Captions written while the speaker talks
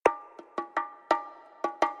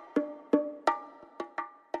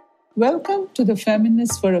Welcome to the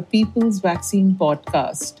Feminists for a People's Vaccine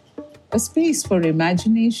podcast, a space for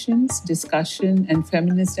imaginations, discussion, and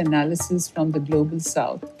feminist analysis from the global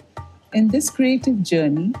south. In this creative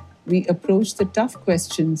journey, we approach the tough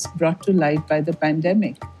questions brought to light by the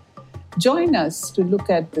pandemic. Join us to look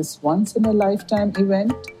at this once-in-a-lifetime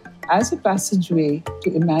event as a passageway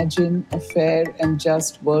to imagine a fair and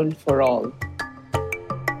just world for all.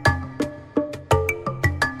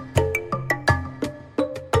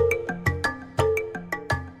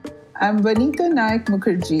 I'm Vanita Naik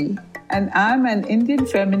Mukherjee, and I'm an Indian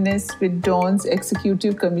feminist with Dawn's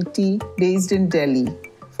executive committee based in Delhi.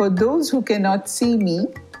 For those who cannot see me,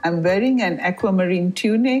 I'm wearing an aquamarine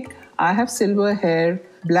tunic. I have silver hair,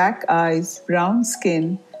 black eyes, brown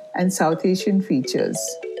skin, and South Asian features.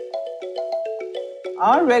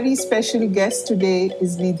 Our very special guest today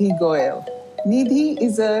is Nidhi Goyal. Nidhi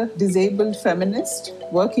is a disabled feminist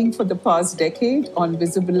working for the past decade on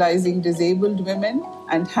visibilizing disabled women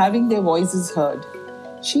and having their voices heard.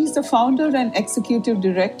 She's the founder and executive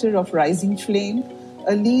director of Rising Flame,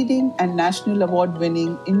 a leading and national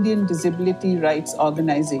award-winning Indian disability rights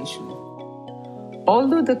organization.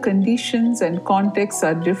 Although the conditions and contexts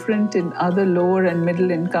are different in other lower and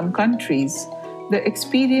middle-income countries, the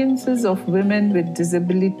experiences of women with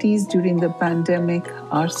disabilities during the pandemic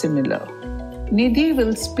are similar. Nidhi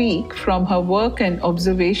will speak from her work and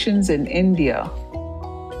observations in India.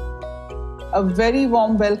 A very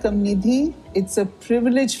warm welcome, Nidhi. It's a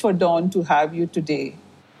privilege for Dawn to have you today.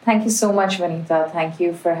 Thank you so much, Vanita. Thank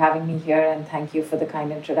you for having me here, and thank you for the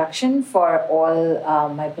kind introduction. For all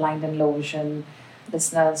my blind and low vision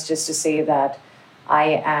listeners, just to say that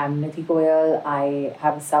I am Nidhi Goyal. I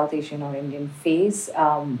have a South Asian or Indian face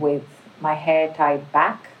with my hair tied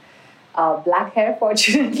back. Black hair,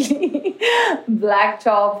 fortunately, black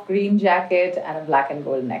top, green jacket, and a black and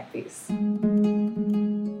gold neck piece.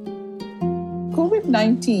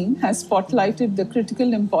 COVID-19 has spotlighted the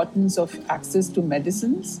critical importance of access to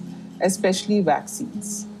medicines, especially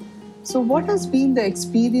vaccines. So what has been the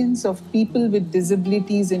experience of people with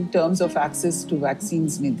disabilities in terms of access to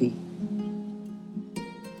vaccines, Nidhi?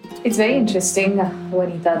 It's very interesting,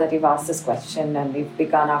 Vanita, that you've asked this question and we've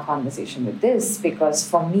begun our conversation with this, because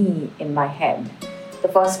for me, in my head, the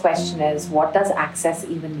first question is, what does access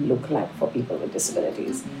even look like for people with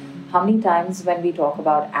disabilities? How many times when we talk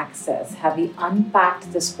about access, have we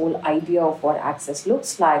unpacked this whole idea of what access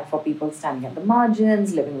looks like for people standing at the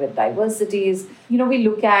margins, living with diversities? We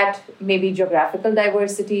look at maybe geographical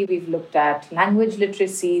diversity, we've looked at language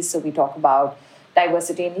literacy, so we talk about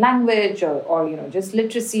diversity in language or just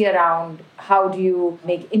literacy around how do you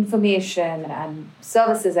make information and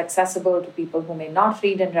services accessible to people who may not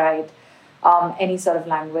read and write any sort of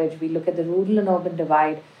language. We look at the rural and urban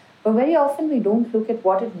divide, but very often we don't look at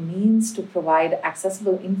what it means to provide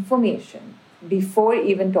accessible information before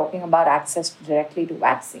even talking about access directly to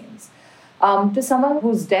vaccines. To someone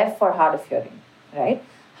who's deaf or hard of hearing, right?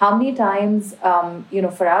 How many times,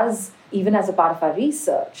 for us, even as a part of our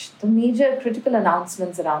research, the major critical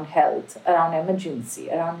announcements around health, around emergency,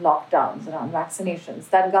 around lockdowns, around vaccinations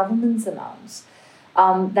that governments announce,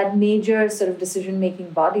 that major sort of decision-making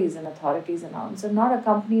bodies and authorities announce, are not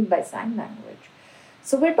accompanied by sign language.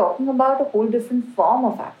 So we're talking about a whole different form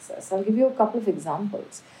of access. I'll give you a couple of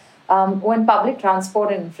examples. When public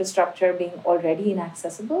transport and infrastructure being already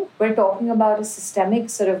inaccessible, we're talking about a systemic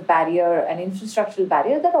sort of barrier, an infrastructural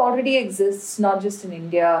barrier that already exists, not just in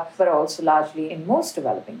India, but also largely in most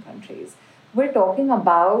developing countries. We're talking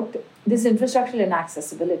about this infrastructural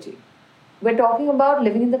inaccessibility. We're talking about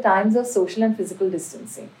living in the times of social and physical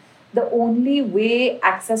distancing. The only way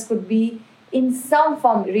access could be in some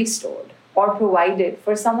form restored or provided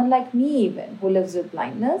for someone like me even, who lives with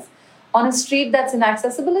blindness, on a street that's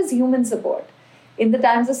inaccessible is human support. In the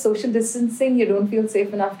times of social distancing, you don't feel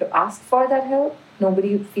safe enough to ask for that help.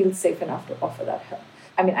 Nobody feels safe enough to offer that help.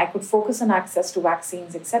 I could focus on access to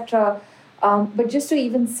vaccines, etc. But just to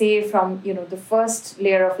even say from, the first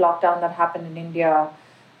layer of lockdown that happened in India,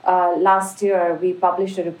 last year, we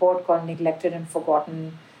published a report called Neglected and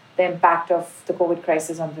Forgotten: The Impact of the COVID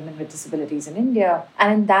Crisis on Women with Disabilities in India.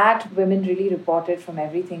 And in that, women really reported from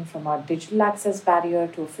everything from a digital access barrier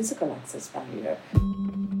to a physical access barrier.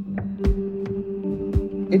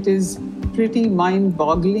 It is pretty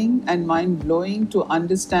mind-boggling and mind-blowing to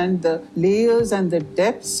understand the layers and the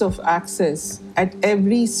depths of access at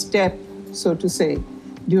every step, so to say,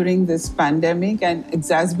 during this pandemic, and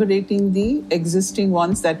exacerbating the existing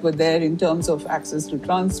ones that were there in terms of access to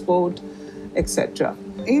transport, etc.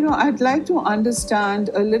 I'd like to understand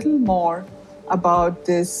a little more about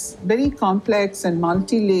this very complex and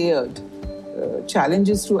multi-layered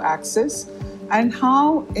challenges to access and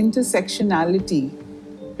how intersectionality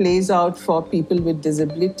plays out for people with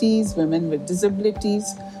disabilities, women with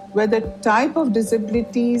disabilities, where the type of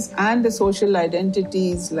disabilities and the social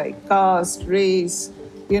identities like caste, race,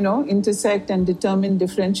 intersect and determine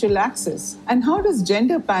differential access. And how does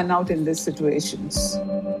gender pan out in these situations?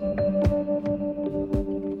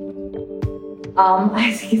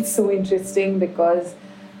 I think it's so interesting because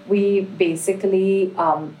we basically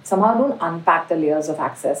somehow don't unpack the layers of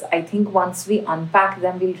access. I think once we unpack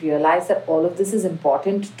them, we'll realize that all of this is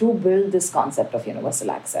important to build this concept of universal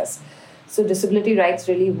access. So disability rights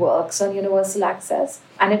really works on universal access,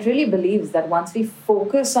 and it really believes that once we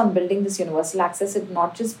focus on building this universal access, it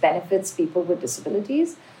not just benefits people with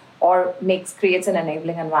disabilities or creates an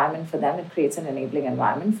enabling environment for them, it creates an enabling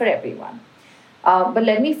environment for everyone. But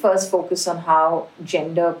let me first focus on how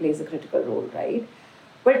gender plays a critical role, right?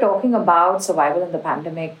 We're talking about survival in the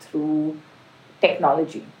pandemic through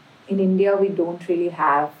technology. In India, we don't really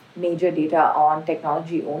have major data on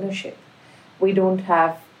technology ownership. We don't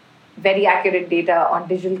have very accurate data on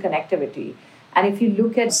digital connectivity. And if you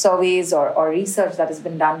look at surveys or research that has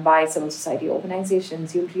been done by civil society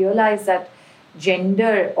organizations, you'll realize that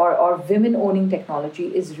gender or women owning technology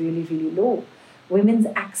is really, really low. Women's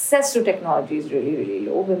access to technology is really, really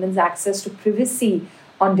low. Women's access to privacy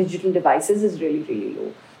on digital devices is really, really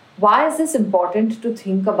low. Why is this important to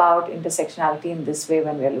think about intersectionality in this way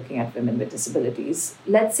when we are looking at women with disabilities?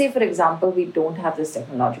 Let's say, for example, we don't have this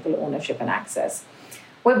technological ownership and access.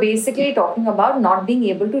 We're basically talking about not being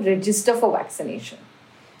able to register for vaccination,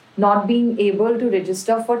 not being able to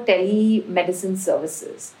register for telemedicine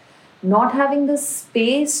services, not having the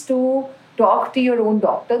space to talk to your own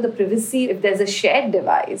doctor, the privacy if there's a shared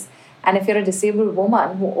device. And if you're a disabled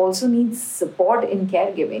woman who also needs support in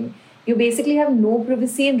caregiving, you basically have no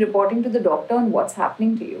privacy in reporting to the doctor on what's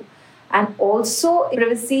happening to you. And also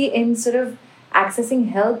privacy in sort of accessing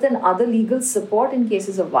health and other legal support in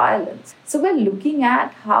cases of violence. So we're looking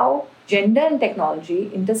at how gender and technology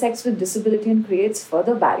intersects with disability and creates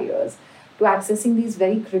further barriers to accessing these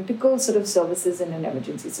very critical sort of services in an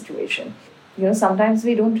emergency situation. Sometimes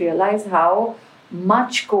we don't realize how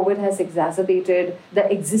much COVID has exacerbated the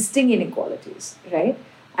existing inequalities, right?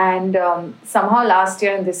 And somehow last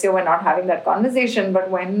year and this year we're not having that conversation, but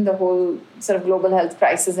when the whole sort of global health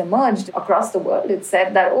crisis emerged across the world, it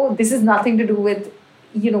said that, this is nothing to do with,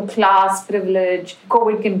 class, privilege,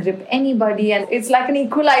 COVID can grip anybody, and it's like an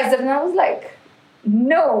equalizer. And I was like,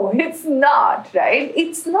 no, it's not, right?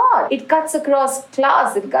 It's not. It cuts across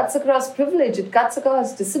class, it cuts across privilege, it cuts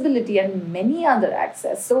across disability and many other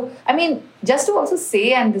access. So, just to also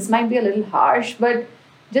say, and this might be a little harsh, but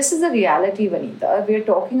just as a reality, Vanita, we're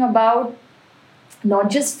talking about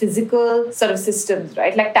not just physical sort of systems,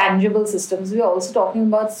 right? Like tangible systems. We're also talking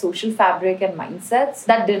about social fabric and mindsets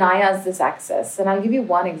that deny us this access. And I'll give you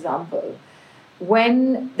one example.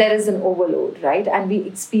 When there is an overload, right? And we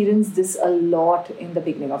experienced this a lot in the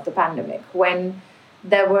beginning of the pandemic, when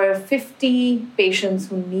there were 50 patients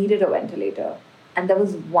who needed a ventilator and there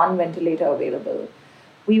was one ventilator available.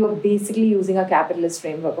 We were basically using a capitalist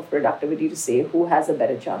framework of productivity to say who has a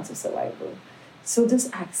better chance of survival. So this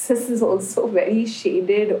access is also very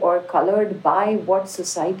shaded or colored by what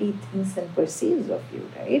society thinks and perceives of you,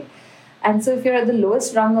 right? And so if you're at the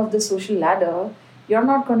lowest rung of the social ladder, you're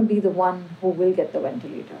not going to be the one who will get the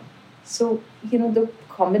ventilator. So, the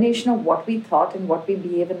combination of what we thought and what we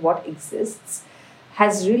believe and what exists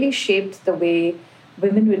has really shaped the way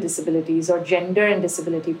women with disabilities or gender and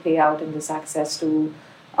disability play out in this access to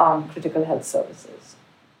critical health services.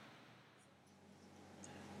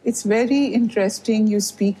 It's very interesting you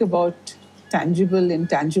speak about tangible,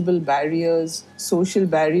 intangible barriers, social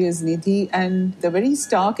barriers, Nidhi, and the very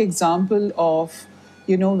stark example of,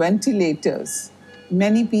 ventilators.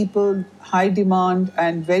 Many people, high demand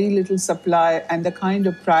and very little supply, and the kind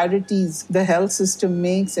of priorities the health system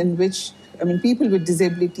makes in which, people with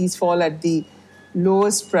disabilities fall at the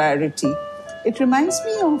lowest priority. It reminds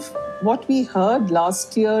me of what we heard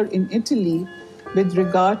last year in Italy with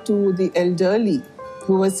regard to the elderly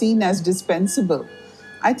who were seen as dispensable.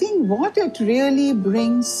 I think what it really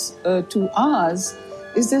brings to us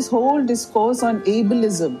is this whole discourse on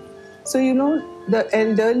ableism. So, the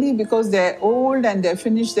elderly, because they're old and they've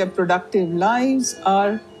finished their productive lives,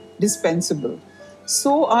 are dispensable.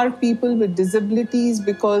 So are people with disabilities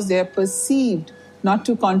because they're perceived not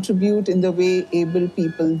to contribute in the way able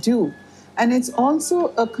people do. And it's also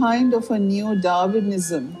a kind of a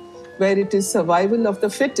neo-Darwinism where it is survival of the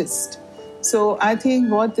fittest. So I think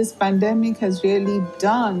what this pandemic has really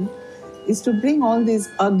done is to bring all these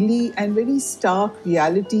ugly and very stark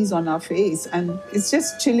realities on our face. And it's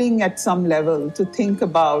just chilling at some level to think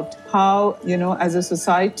about how, as a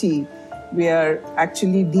society, we are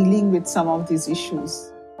actually dealing with some of these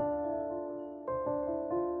issues.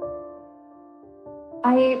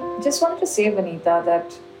 I just wanted to say, Vanita,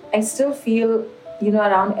 that I still feel,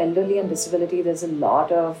 around elderly and disability, there's a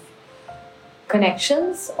lot of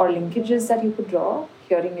connections or linkages that you could draw.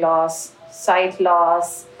 Hearing loss, sight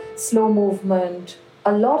loss, slow movement,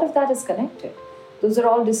 a lot of that is connected. Those are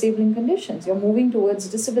all disabling conditions. You're moving towards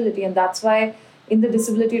disability, and that's why in the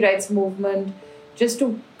disability rights movement, just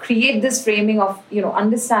to create this framing of,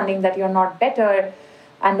 understanding that you're not better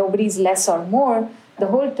and nobody's less or more, the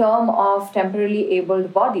whole term of temporarily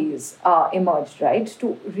abled bodies emerged, right?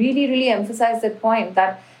 To really, really emphasize that point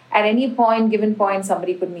that at any given point,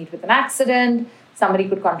 somebody could meet with an accident, somebody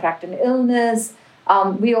could contract an illness.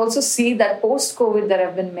 We also see that post-COVID, there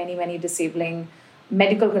have been many, many disabling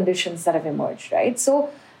medical conditions that have emerged, right? So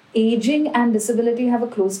aging and disability have a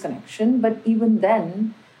close connection. But even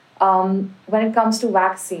then, when it comes to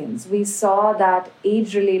vaccines, we saw that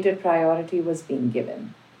age-related priority was being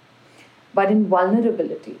given. But in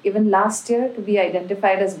vulnerability, even last year, to be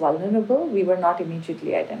identified as vulnerable, we were not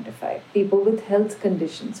immediately identified. People with health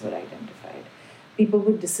conditions were identified. People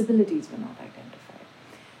with disabilities were not identified.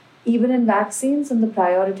 Even in vaccines, in the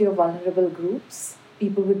priority of vulnerable groups,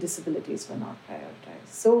 people with disabilities were not prioritized.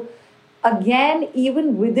 So again,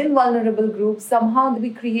 even within vulnerable groups, somehow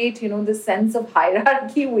we create, this sense of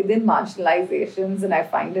hierarchy within marginalizations. And I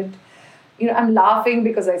find it, I'm laughing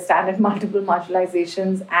because I stand at multiple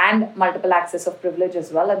marginalizations and multiple access of privilege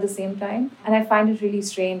as well at the same time. And I find it really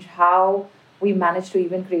strange how we manage to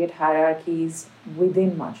even create hierarchies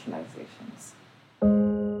within marginalizations.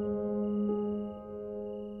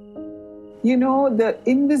 The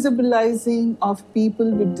invisibilizing of people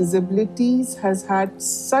with disabilities has had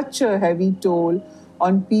such a heavy toll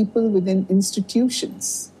on people within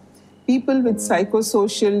institutions. People with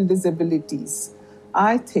psychosocial disabilities,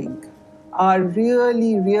 I think, are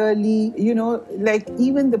really, really, like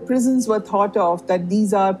even the prisons were thought of that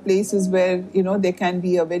these are places where, there can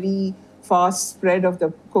be a very fast spread of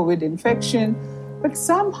the COVID infection. But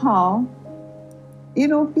somehow,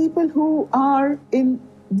 people who are in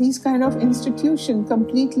these kind of institutions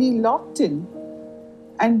completely locked in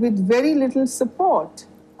and with very little support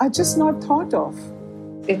are just not thought of.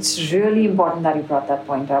 It's really important that you brought that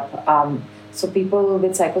point up. So people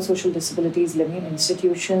with psychosocial disabilities living in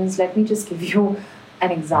institutions, let me just give you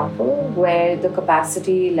an example where the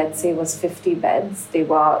capacity, let's say, was 50 beds. There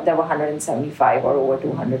were 175 or over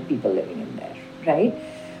 200 people living in there, right?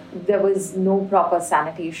 There was no proper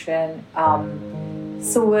sanitation,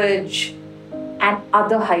 sewage, and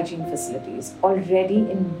other hygiene facilities already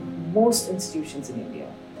in most institutions in India.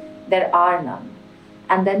 There are none.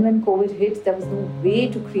 And then when COVID hit, there was no way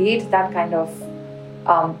to create that kind of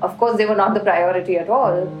course, they were not the priority at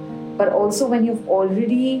all, but also when you've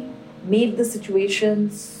already made the situation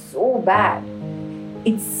so bad,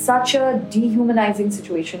 it's such a dehumanizing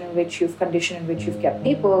situation in which you've conditioned, in which you've kept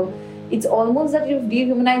people, it's almost that you've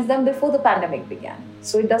dehumanized them before the pandemic began.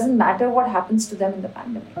 So it doesn't matter what happens to them in the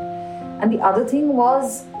pandemic. And the other thing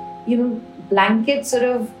was, blanket sort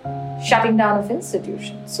of shutting down of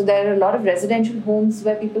institutions. So there are a lot of residential homes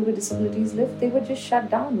where people with disabilities live. They were just shut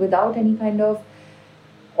down without any kind of,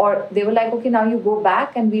 or they were like, okay, now you go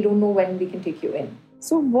back and we don't know when we can take you in.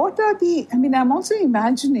 So what are I'm also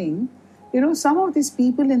imagining, some of these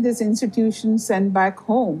people in these institutions sent back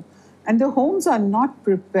home, and the homes are not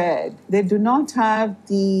prepared. They do not have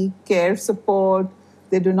the care support.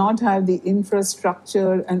 They do not have the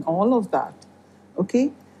infrastructure and all of that.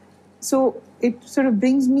 Okay? So it sort of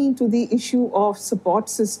brings me to the issue of support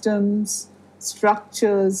systems,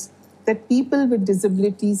 structures that people with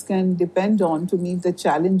disabilities can depend on to meet the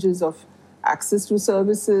challenges of access to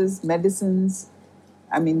services, medicines.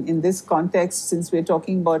 In this context, since we're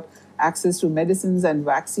talking about access to medicines and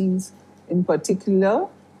vaccines in particular,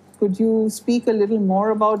 could you speak a little more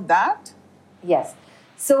about that? Yes.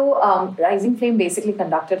 So Rising Flame basically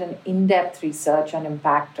conducted an in-depth research on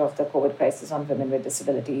impact of the COVID crisis on women with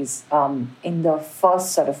disabilities in the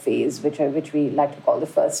first sort of phase, which we like to call the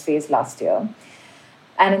first phase last year.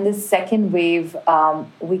 And in this second wave,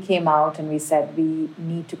 we came out and we said we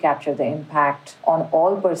need to capture the impact on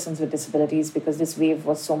all persons with disabilities because this wave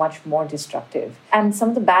was so much more destructive. And some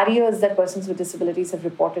of the barriers that persons with disabilities have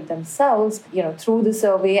reported themselves, through the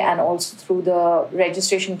survey and also through the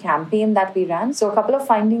registration campaign that we ran. So a couple of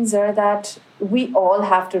findings are that we all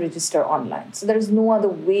have to register online. So there is no other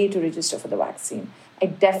way to register for the vaccine. I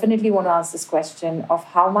definitely want to ask this question of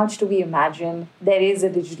how much do we imagine there is a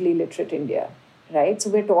digitally literate India, right? So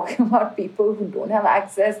we're talking about people who don't have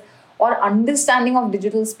access or understanding of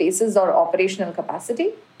digital spaces or operational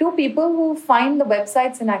capacity to people who find the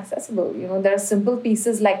websites inaccessible. There are simple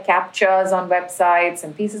pieces like captchas on websites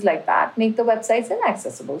and pieces like that make the websites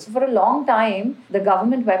inaccessible. So for a long time, the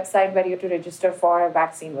government website where you have to register for a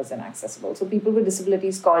vaccine was inaccessible. So people with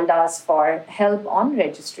disabilities called us for help on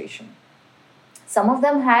registration. Some of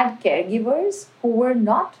them had caregivers who were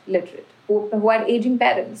not literate, who had aging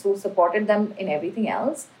parents who supported them in everything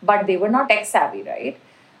else, but they were not tech savvy, right?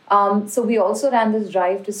 So we also ran this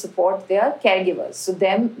drive to support their caregivers. So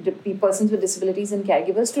the persons with disabilities and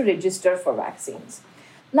caregivers to register for vaccines.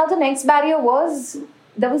 Now the next barrier was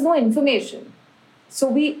there was no information. So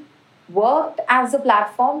we worked as a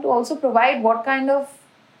platform to also provide what kind of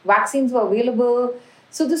vaccines were available.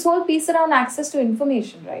 So this whole piece around access to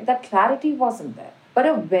information, right? That clarity wasn't there. But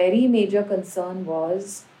a very major concern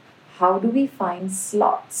was, how do we find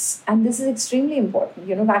slots? And this is extremely important.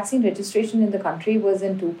 Vaccine registration in the country was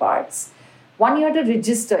in two parts. One, you had to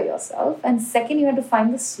register yourself, and second, you had to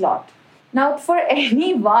find the slot. Now, for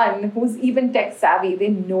anyone who's even tech savvy, they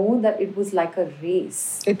know that it was like a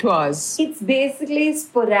race. It was. It's basically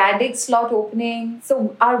sporadic slot opening.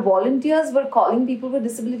 So our volunteers were calling people with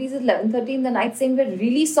disabilities at 11:30 in the night saying, we're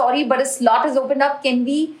really sorry, but a slot has opened up. Can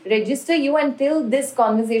we register you? Until this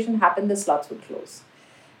conversation happened, the slots would close.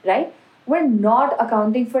 Right? We're not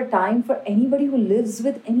accounting for time for anybody who lives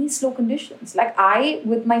with any slow conditions. Like I,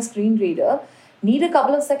 with my screen reader, need a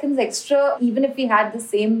couple of seconds extra, even if we had the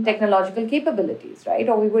same technological capabilities, right?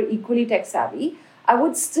 Or we were equally tech savvy, I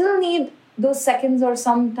would still need those seconds or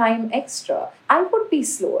some time extra. I would be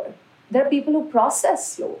slower. There are people who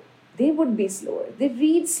process slow. They would be slower. They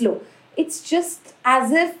read slow. It's just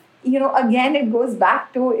as if, again, it goes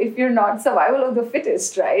back to if you're not survival of the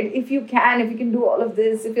fittest, right? If you can do all of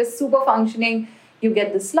this, if you're super functioning, you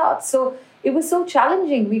get the slots. So it was so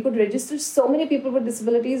challenging. We could register so many people with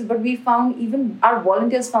disabilities, but we found even our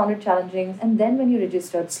volunteers found it challenging. And then when you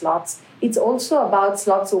registered slots, it's also about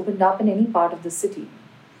slots opened up in any part of the city.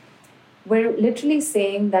 We're literally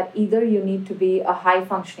saying that either you need to be a high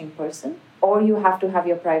functioning person or you have to have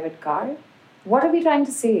your private car. What are we trying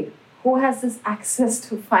to say? Who has this access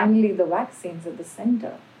to finally the vaccines at the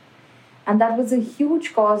center? And that was a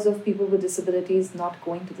huge cause of people with disabilities not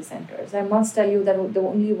going to the centers. I must tell you that there were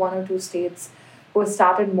only 1 or 2 states who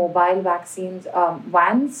started mobile vaccines,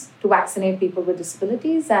 vans to vaccinate people with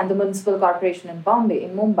disabilities. And the municipal corporation in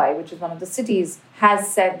Mumbai, which is one of the cities, has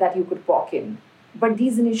said that you could walk in. But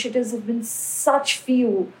these initiatives have been such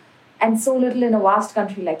few and so little in a vast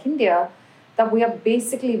country like India that we are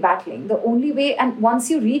basically battling. The only way, and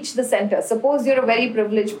once you reach the center, suppose you're a very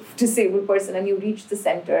privileged disabled person and you reach the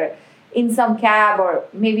center in some cab or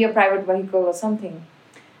maybe a private vehicle or something,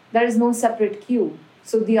 there is no separate queue.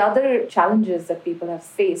 So the other challenges that people have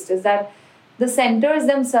faced is that the centers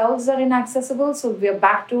themselves are inaccessible. So we are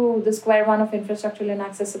back to the square one of infrastructural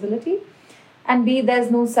inaccessibility. And B,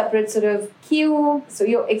 there's no separate sort of queue. So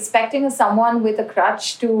you're expecting someone with a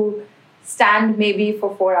crutch to stand maybe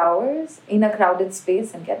for 4 hours in a crowded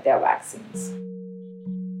space and get their vaccines.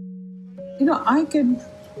 I can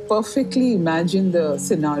perfectly imagine the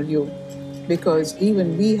scenario because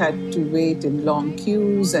even we had to wait in long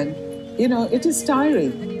queues and, it is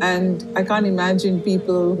tiring. And I can't imagine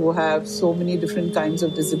people who have so many different kinds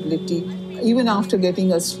of disability, even after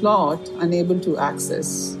getting a slot, unable to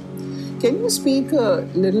access. Can you speak a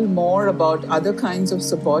little more about other kinds of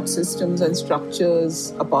support systems and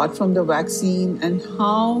structures apart from the vaccine and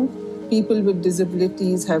how people with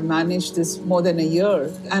disabilities have managed this more than a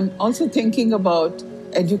year? I'm also thinking about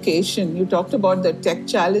education. You talked about the tech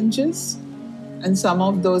challenges and some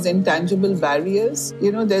of those intangible barriers.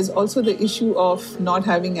 There's also the issue of not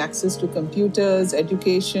having access to computers,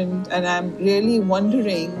 education, and I'm really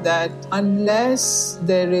wondering that unless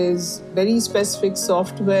there is very specific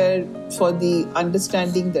software for the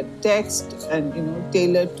understanding the text and,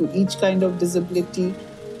 tailored to each kind of disability,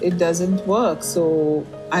 it doesn't work. So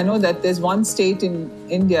I know that there's one state in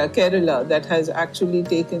India, Kerala, that has actually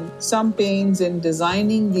taken some pains in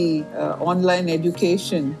designing the online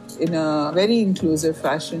education in a very inclusive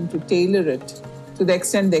fashion to tailor it to the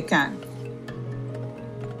extent they can.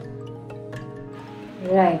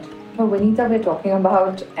 Right. So, Vanitha, we're talking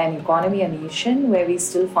about an economy, a nation where we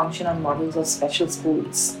still function on models of special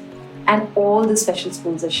schools. And all the special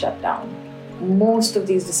schools are shut down. Most of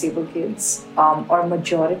these disabled kids, or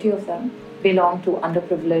majority of them, belong to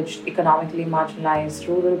underprivileged, economically marginalized,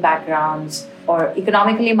 rural backgrounds, or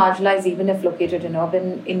economically marginalized even if located in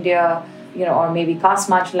urban India, or maybe caste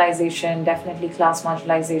marginalization, definitely class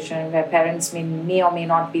marginalization, where parents may or may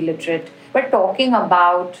not be literate. We're talking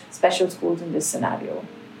about special schools in this scenario.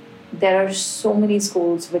 There are so many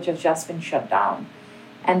schools which have just been shut down,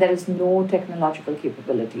 and there is no technological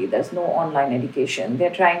capability. There's no online education.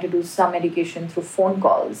 They're trying to do some education through phone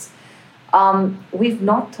calls. We've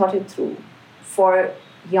not thought it through. For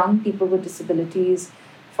young people with disabilities,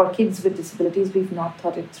 for kids with disabilities, we've not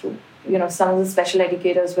thought it through. Some of the special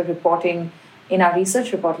educators were reporting in our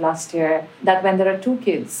research report last year that when there are two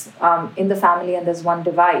kids in the family and there's one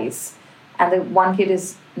device, and the one kid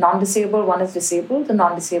is non-disabled, one is disabled, the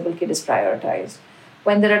non-disabled kid is prioritized.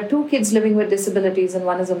 When there are two kids living with disabilities and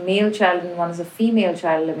one is a male child and one is a female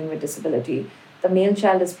child living with disability, the male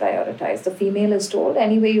child is prioritized. The female is told,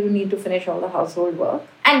 anyway, you need to finish all the household work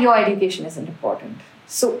and your education isn't important.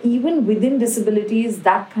 So even within disabilities,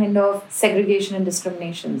 that kind of segregation and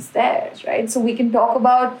discrimination is there, right? So we can talk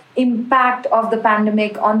about impact of the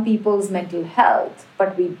pandemic on people's mental health,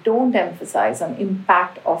 but we don't emphasize on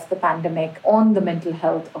impact of the pandemic on the mental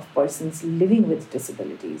health of persons living with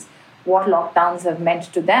disabilities. What lockdowns have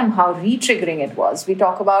meant to them, how re-triggering it was. We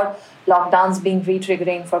talk about lockdowns being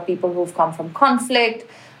re-triggering for people who've come from conflict,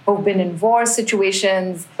 who've been in war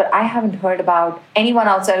situations, but I haven't heard about anyone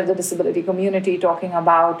outside of the disability community talking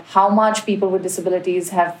about how much people with disabilities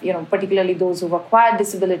have, particularly those who've acquired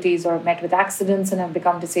disabilities or met with accidents and have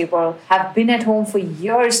become disabled, have been at home for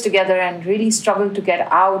years together and really struggled to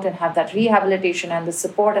get out and have that rehabilitation and the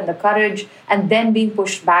support and the courage, and then being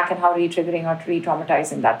pushed back, and how re-triggering or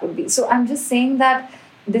re-traumatizing that would be. So I'm just saying that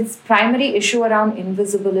this primary issue around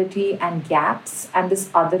invisibility and gaps and this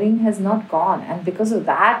othering has not gone. And because of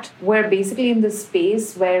that, we're basically in this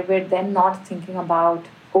space where we're then not thinking about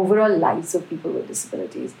overall lives of people with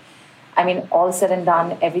disabilities. I mean, all said and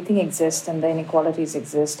done, everything exists and the inequalities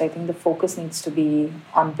exist. I think the focus needs to be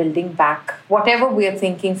on building back whatever we're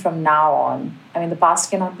thinking from now on. I mean, the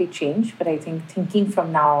past cannot be changed, but I think thinking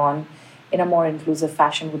from now on in a more inclusive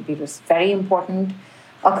fashion would be very important.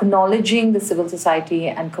 Acknowledging the civil society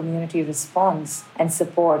and community response and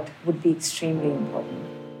support would be extremely important.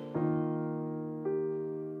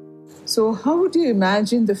 So how would you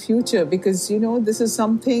imagine the future? Because, this is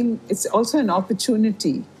something, it's also an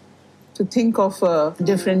opportunity to think of a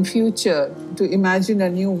different future, to imagine a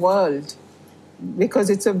new world,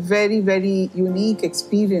 because it's a very, very unique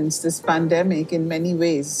experience, this pandemic, in many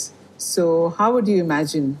ways. So how would you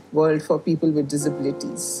imagine world for people with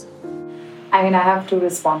disabilities? I mean, I have two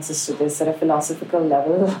responses to this. At a philosophical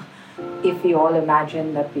level, if we all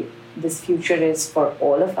imagine that this future is for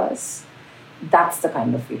all of us, that's the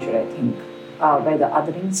kind of future, I think, where the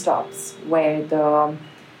othering stops, where the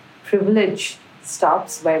privilege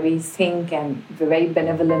stops, where we think and we're very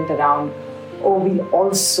benevolent around, we'll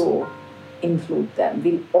also include them,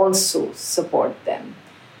 we'll also support them,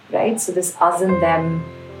 right? So this us and them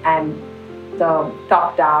and the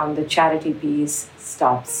top-down, the charity piece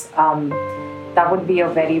stops. That would be a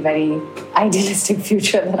very, very idealistic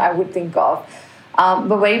future that I would think of.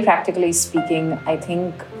 But very practically speaking, I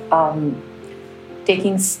think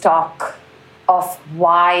taking stock of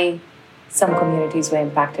why some communities were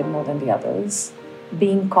impacted more than the others,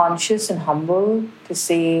 being conscious and humble to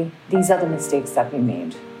say, these are the mistakes that we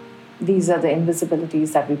made. These are the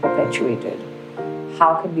invisibilities that we perpetuated.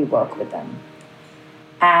 How can we work with them?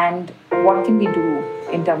 And what can we do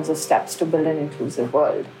in terms of steps to build an inclusive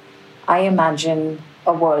world? I imagine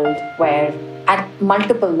a world where at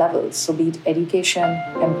multiple levels, so be it education,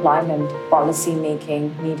 employment, policy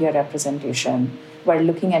making, media representation, we're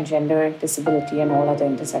looking at gender, disability, and all other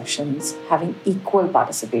intersections, having equal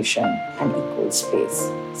participation and equal space.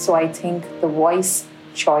 So I think the voice,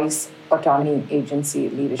 choice, autonomy, agency,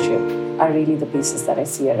 leadership are really the pieces that I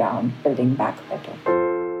see around building back better.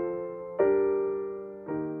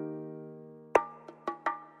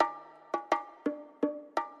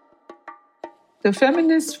 The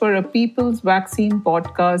Feminist for a People's Vaccine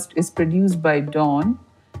podcast is produced by Dawn,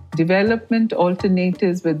 Development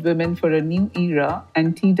Alternatives with Women for a New Era,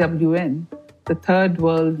 and TWN, the Third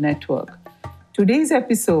World Network. Today's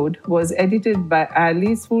episode was edited by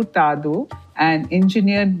Alice Furtado and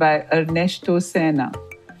engineered by Ernesto Sena.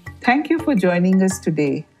 Thank you for joining us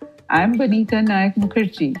today. I'm Banita Nayak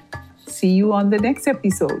Mukherjee. See you on the next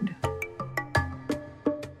episode.